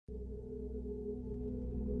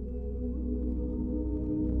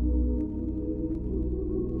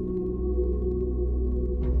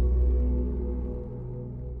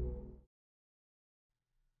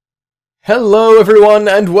Hello everyone,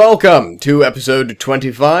 and welcome to episode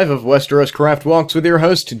 25 of WesteroSCraft Walks with your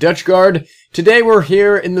host, Dutchguard. Today we're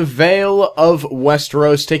here in the Vale of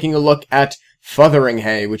Westeros, taking a look at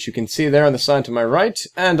Fotheringhay, which you can see there on the sign to my right,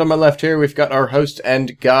 and on my left here we've got our host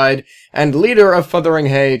and guide and leader of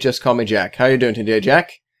Fotheringhay, JustCallMeJack. How are you doing today,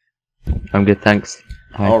 Jack? I'm good, thanks.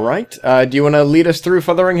 Hi. Alright, do you want to lead us through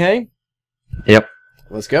Fotheringhay? Yep.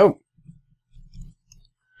 Let's go.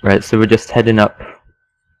 Right, so we're just heading up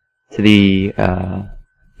to the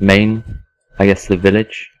main, I guess, the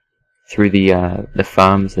village, through the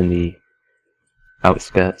farms and the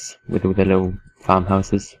outskirts with all the little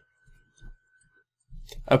farmhouses.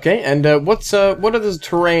 Okay, and what are the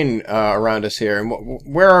terrain around us here, and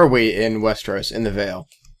where are we in Westeros, in the Vale?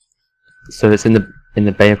 So it's in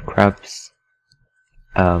the Bay of Crabs,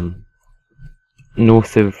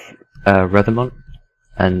 north of Ruthermont,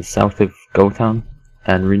 and south of Goldtown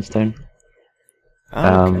and Runestone.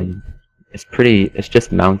 Okay. It's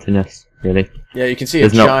just mountainous, really. Yeah, you can see a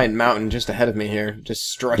giant mountain just ahead of me here, just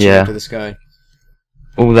stretching into the sky.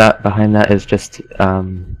 All that behind that is just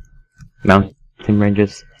mountain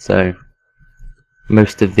ranges, so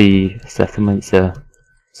most of the settlements are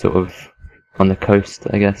sort of on the coast,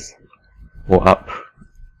 I guess, or up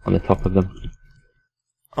on the top of them.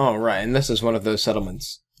 Oh, right, and this is one of those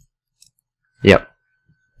settlements. Yep.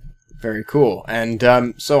 Very cool. And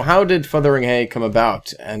so how did Fotheringhay come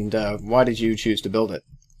about, and why did you choose to build it?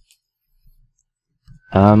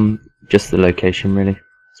 Just the location, really.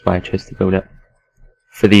 That's why I chose to build it.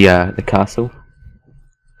 For the castle,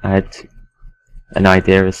 I had an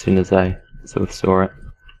idea as soon as I sort of saw it.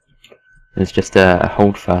 It's just a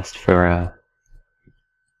holdfast for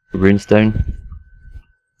Runestone,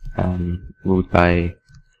 ruled by,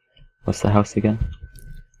 what's the house again?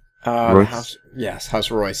 Royce?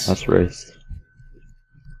 House Royce. House Royce.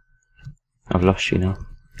 I've lost you now.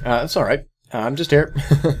 That's alright. I'm just here.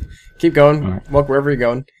 Keep going. Right. Walk wherever you're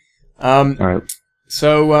going. Alright.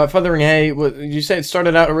 So, Fotheringhay, did you say it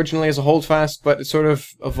started out originally as a holdfast, but it sort of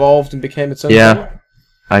evolved and became its own thing?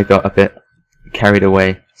 I got a bit carried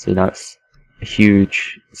away, so now it's a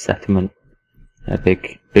huge settlement. A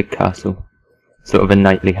big castle. Sort of a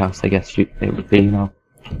knightly house, I guess it would be now.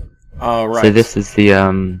 Oh, right. So this is the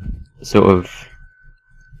sort of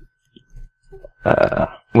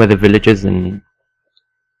where the villagers and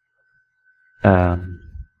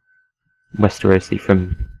Westerosi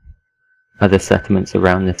from other settlements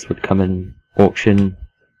around this would come and auction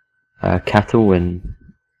cattle and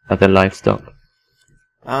other livestock.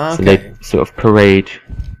 Okay. So they sort of parade,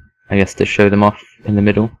 I guess, to show them off in the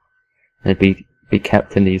middle. And they'd be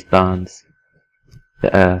kept in these barns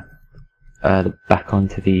that are back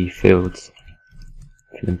onto the fields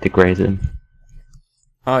for them to graze them.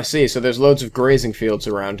 Oh, I see. So there's loads of grazing fields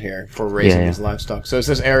around here for raising these livestock. So is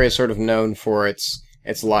this area sort of known for its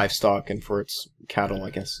livestock and for its cattle, I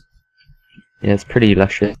guess? Yeah, it's pretty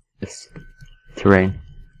luscious terrain,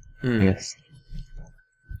 I guess.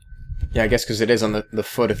 Yeah, I guess because it is on the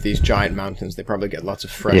foot of these giant mountains, they probably get lots of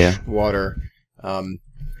fresh water.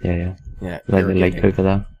 Yeah. Like the irrigating. lake over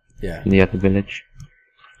there. Yeah. In the other village.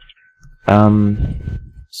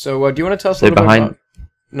 So, do you want to tell us a little bit about...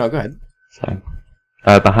 No, go ahead. So,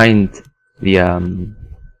 behind the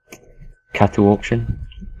cattle auction,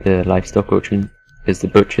 the livestock auction, is the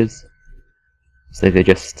butchers. So they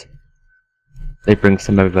bring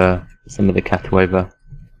some of the cattle over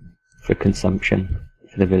for consumption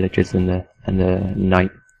for the villagers and the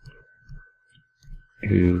knight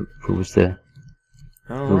who rules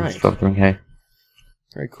Fotheringhay.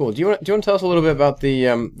 Very cool. Do you want to tell us a little bit about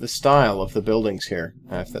the style of the buildings here,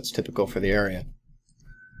 if that's typical for the area?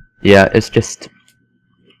 Yeah, it's just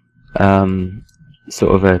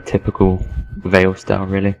sort of a typical Vale style,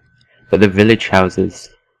 really. But the village houses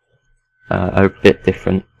are a bit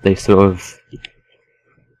different. They sort of,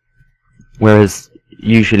 whereas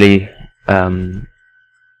usually Vale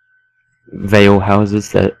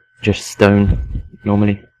houses are just stone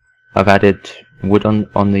normally, I've added wood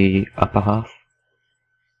on the upper half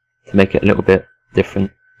to make it a little bit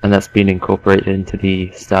different, and that's been incorporated into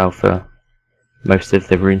the style for most of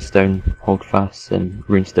the Runestone holdfasts and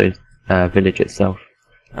Runestone village itself.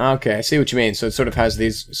 Okay, I see what you mean. So it sort of has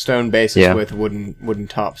these stone bases with wooden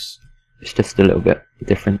tops. It's just a little bit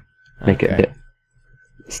different, make it a bit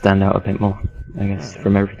stand out a bit more, I guess,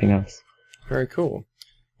 from everything else. Very cool.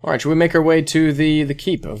 All right, should we make our way to the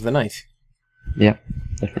keep of the night? Yeah,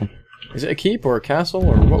 definitely. Is it a keep or a castle,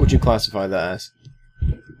 or what would you classify that as?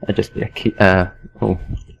 I'd just be a keep. Don't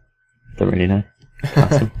really know.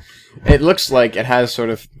 Castle. It looks like it has sort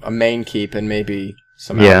of a main keep and maybe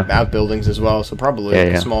some outbuildings as well, so probably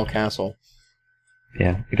a small castle.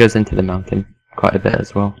 Yeah, it goes into the mountain quite a bit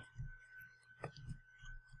as well.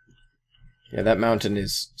 Yeah, that mountain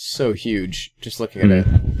is so huge, just looking at it.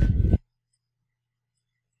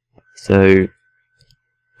 So,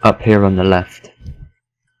 up here on the left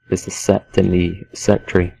is the sept and the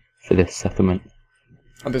secretary for this settlement.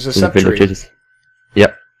 Oh, there's a So the septary. villagers,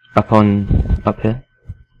 yep, up here.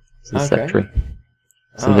 It's the secretary.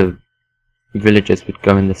 So the villagers would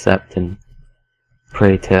go in the sept and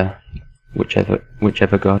pray to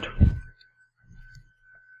whichever god.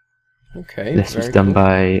 Okay. This was done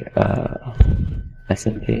by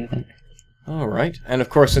SMP, I think. All right, and of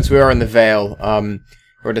course, since we are in the Vale,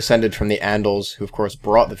 we're descended from the Andals, who of course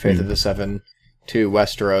brought the Faith of the Seven to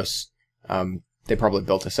Westeros. They probably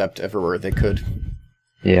built a sept everywhere they could.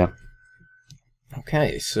 Yeah.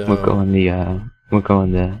 Okay, so we'll go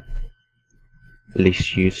on the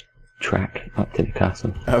least used track up to the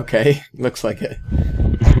castle. Okay, looks like it.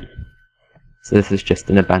 So this is just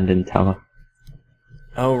an abandoned tower.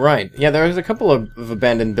 Oh right, yeah. There's a couple of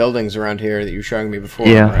abandoned buildings around here that you were showing me before.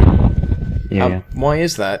 Yeah. Right? Yeah. Why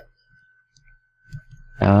is that?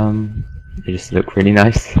 They just look really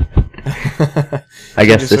nice. I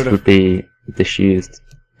guess this would be disused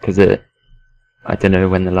because I don't know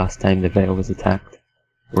when the last time the Vale was attacked.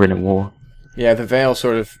 We're in a war. Yeah, the Vale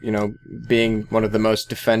sort of, being one of the most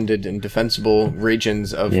defended and defensible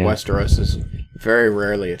regions of Westeros is very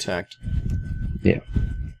rarely attacked. Yeah.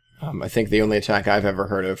 I think the only attack I've ever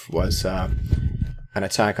heard of was an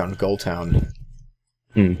attack on Goldtown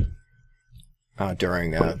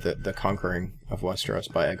during the conquering of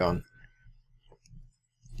Westeros by Aegon.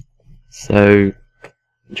 So, do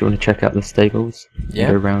you want to check out the stables?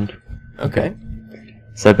 Yeah. Go around. Okay.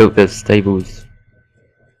 So I built those stables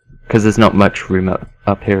because there's not much room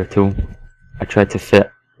up here at all. I tried to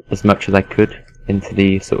fit as much as I could into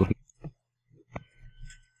the sort of.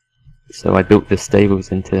 So I built the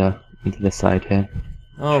stables into the side here.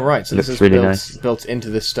 Oh right, so this is really built into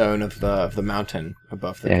the stone of the mountain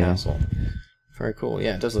above the castle. Very cool.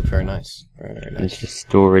 Yeah, it does look very nice. Very, very nice. There's just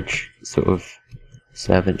storage sort of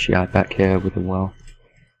servants yard back here with a well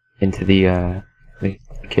into the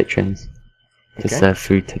kitchens to serve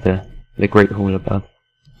food to the great hall above.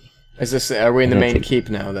 Are we in the main keep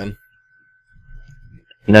now then?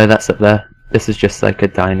 No, that's up there. This is just like a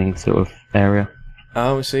dining sort of area.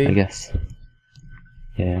 Oh, I see. I guess.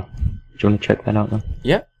 Yeah. Do you want to check that out then?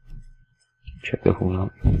 Yeah. Check the hall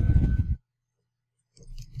out.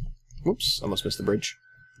 Whoops, almost missed the bridge.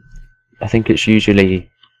 I think it's usually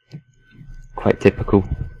quite typical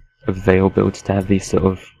of Vale builds to have these sort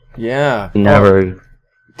of narrow,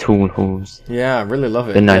 tall halls. Yeah, I really love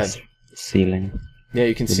it. The nice ceiling. Yeah,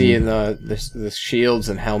 you can see in the shields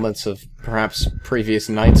and helmets of perhaps previous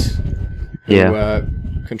knights who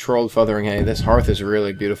controlled Fotheringhay. This hearth is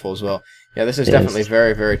really beautiful as well. Yeah, this is definitely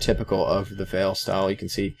very, very typical of the Vale style. You can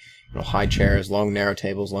see high chairs, long narrow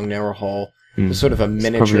tables, long narrow hall. It's sort of a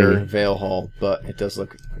miniature Vale hall, but it does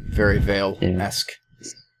look very Vale-esque.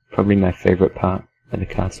 It's probably my favourite part of the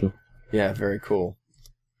castle. Yeah, very cool.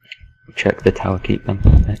 We'll check the tower keep then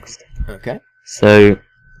next. Okay. So,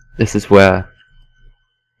 this is where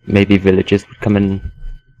maybe villagers would come and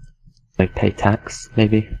pay tax,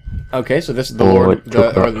 maybe. Okay, so this is the lord,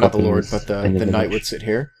 or not the lord, but the knight would sit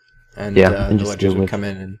here, and the villagers would come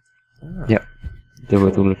in and deal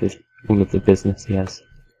with all of the business he has.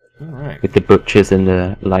 All right. With the butchers and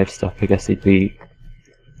the livestock, I guess he'd be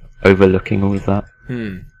overlooking all of that.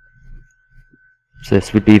 So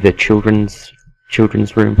this would be the children's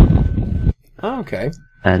room. Oh, okay.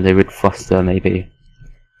 And they would foster maybe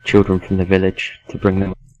children from the village to bring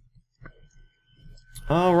them.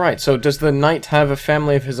 All right. So does the knight have a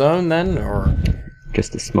family of his own then, or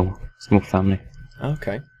just a small family?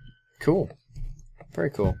 Okay. Cool.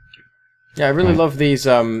 Very cool. Yeah, I really love these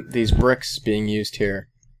bricks being used here.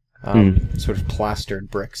 Sort of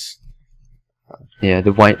plastered bricks. Yeah,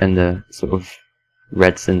 the white and the sort of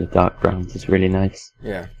reds and the dark browns is really nice.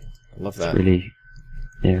 Yeah, I love that. It's really,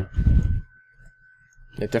 yeah.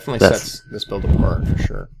 It definitely sets this build apart for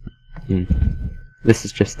sure. This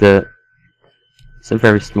is just it's a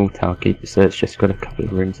very small tower keep, so it's just got a couple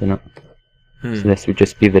of rooms in it. So this would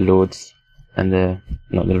just be the lord's and the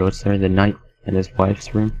knight and his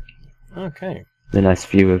wife's room. Okay. The nice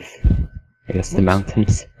view of, I guess, the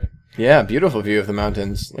mountains. Yeah, beautiful view of the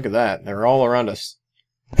mountains. Look at that. They're all around us.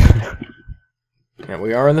 Yeah,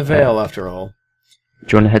 we are in the Vale after all.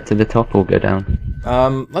 Do you want to head to the top or go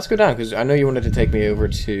down? Let's go down, because I know you wanted to take me over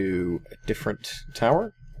to a different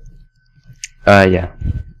tower? Yeah.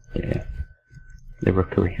 The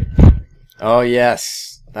rookery. Oh,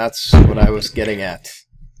 yes. That's what I was getting at.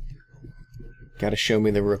 Gotta show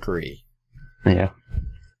me the rookery. Yeah.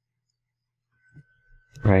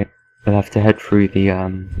 Right. We'll have to head through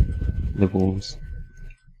the walls.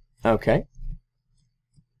 Okay.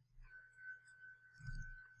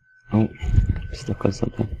 Oh, stuck on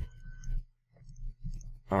something.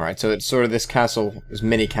 Alright, so it's sort of this castle, this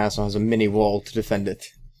mini castle, has a mini wall to defend it.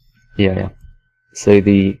 Yeah, yeah. So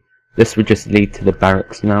this would just lead to the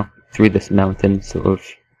barracks now, through this mountain, sort of,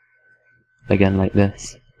 again like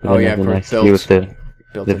this. Oh yeah, a nice view of the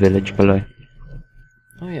village below.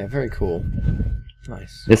 Oh yeah, very cool.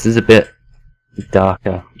 Nice. This is a bit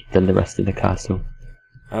darker than the rest of the castle.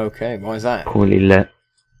 Okay, why is that? Poorly lit.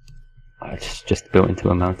 It's just built into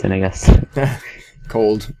a mountain, I guess.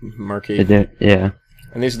 Cold, murky. Yeah.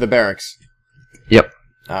 And these are the barracks? Yep.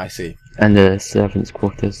 Ah, I see. And the servants'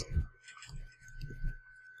 quarters.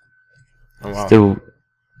 Oh, wow. Still,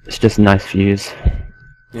 it's just nice views.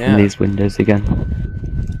 Yeah. From these windows again.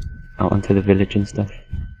 Out onto the village and stuff.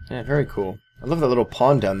 Yeah, very cool. I love that little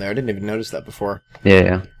pond down there. I didn't even notice that before.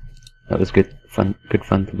 Yeah. That was good fun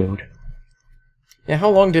to build. Yeah, how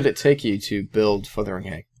long did it take you to build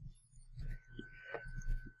Fotheringhay?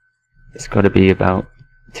 It's got to be about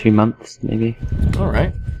 2 months, maybe.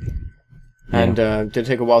 Alright. Yeah. And did it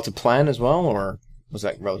take a while to plan as well, or was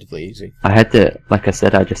that relatively easy? I had like I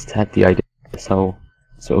said, I just had the idea of this whole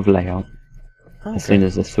sort of layout. Okay. As soon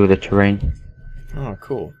as I saw the terrain. Oh,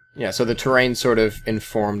 cool. Yeah, so the terrain sort of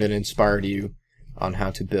informed and inspired you on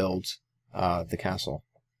how to build the castle.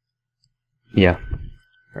 Yeah.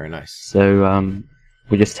 Very nice. So,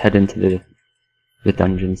 we just head into the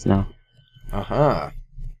dungeons now. Uh-huh.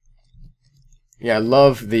 Yeah, I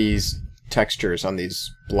love these textures on these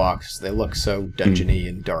blocks. They look so dungeony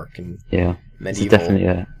and dark and medieval. It's definitely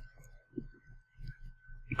a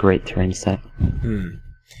great terrain set.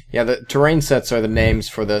 Yeah, the terrain sets are the names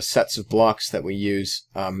for the sets of blocks that we use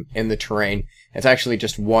in the terrain. It's actually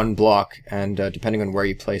just one block, and depending on where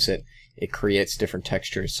you place it, it creates different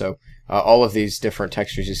textures. So all of these different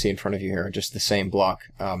textures you see in front of you here are just the same block.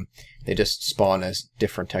 They just spawn as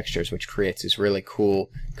different textures, which creates these really cool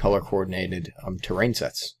color-coordinated terrain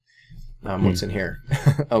sets. What's in here?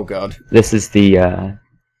 Oh god. This is the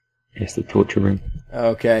torture room.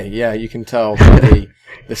 Okay, yeah, you can tell by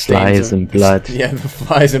the stains flies and blood. Yeah, the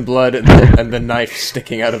flies and blood and the knife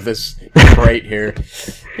sticking out of this crate here.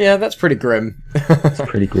 Yeah, that's pretty grim. It's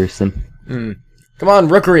pretty gruesome. Come on,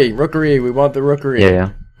 rookery! Rookery! We want the rookery!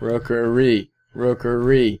 Yeah. Rookery!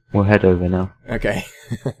 Rookery! We'll head over now. Okay.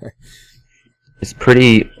 It's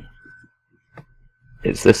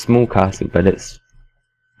a small castle, but it's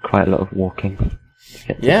quite a lot of walking.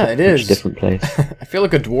 Yeah, it is. Different place. I feel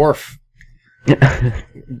like a dwarf.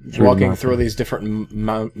 Walking through these different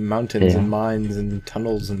mountains and mines and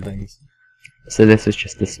tunnels and things. So this is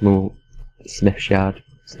just a small smith's yard.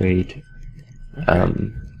 So he'd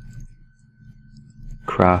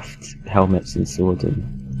craft helmets and swords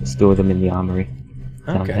and store them in the armory.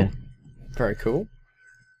 Okay. Very cool.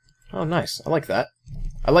 Oh, nice. I like that.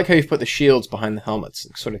 I like how you've put the shields behind the helmets.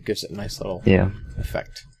 It sort of gives it a nice little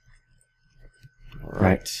effect.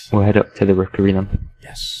 Right. We'll head up to the rookery now.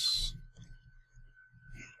 Yes.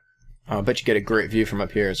 Oh, I bet you get a great view from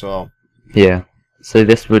up here as well. Yeah. So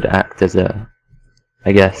this would act as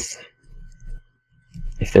I guess,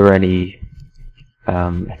 if there were any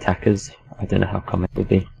attackers, I don't know how common it would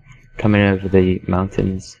be, coming over the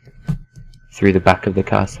mountains through the back of the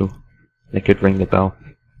castle, they could ring the bell.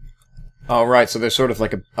 Oh, right, so there's sort of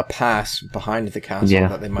like a pass behind the castle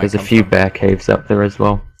that they might there's come a few from. bear caves up there as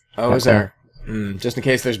well. Oh, is there? Just in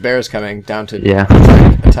case there's bears coming down to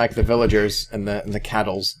attack the villagers and the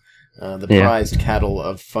cattles, the prized cattle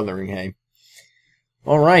of Fotheringhay.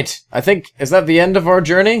 All right, I think, is that the end of our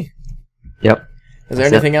journey? Yep. Is there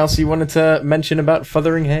anything else you wanted to mention about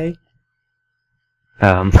Fotheringhay?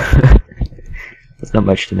 There's not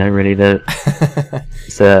much to know really.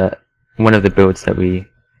 It's one of the builds that we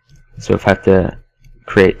sort of have to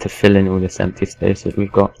create to fill in all this empty space that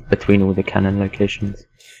we've got between all the cannon locations.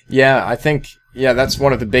 Yeah, I think that's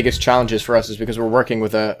one of the biggest challenges for us, is because we're working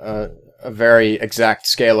with a very exact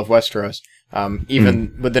scale of Westeros.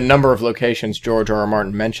 Even with the number of locations George R.R.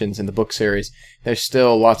 Martin mentions in the book series, there's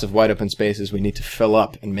still lots of wide open spaces we need to fill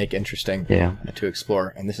up and make interesting to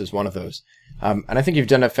explore, and this is one of those. And I think you've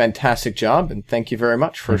done a fantastic job, and thank you very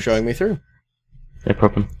much for showing me through. No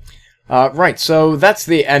problem. Right, so that's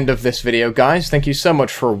the end of this video, guys. Thank you so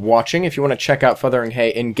much for watching. If you want to check out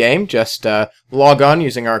Fotheringhay in-game, just log on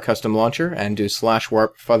using our custom launcher and do /warp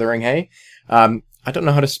Fotheringhay. I don't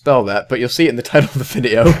know how to spell that, but you'll see it in the title of the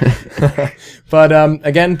video. But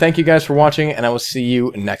again, thank you guys for watching, and I will see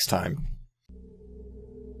you next time.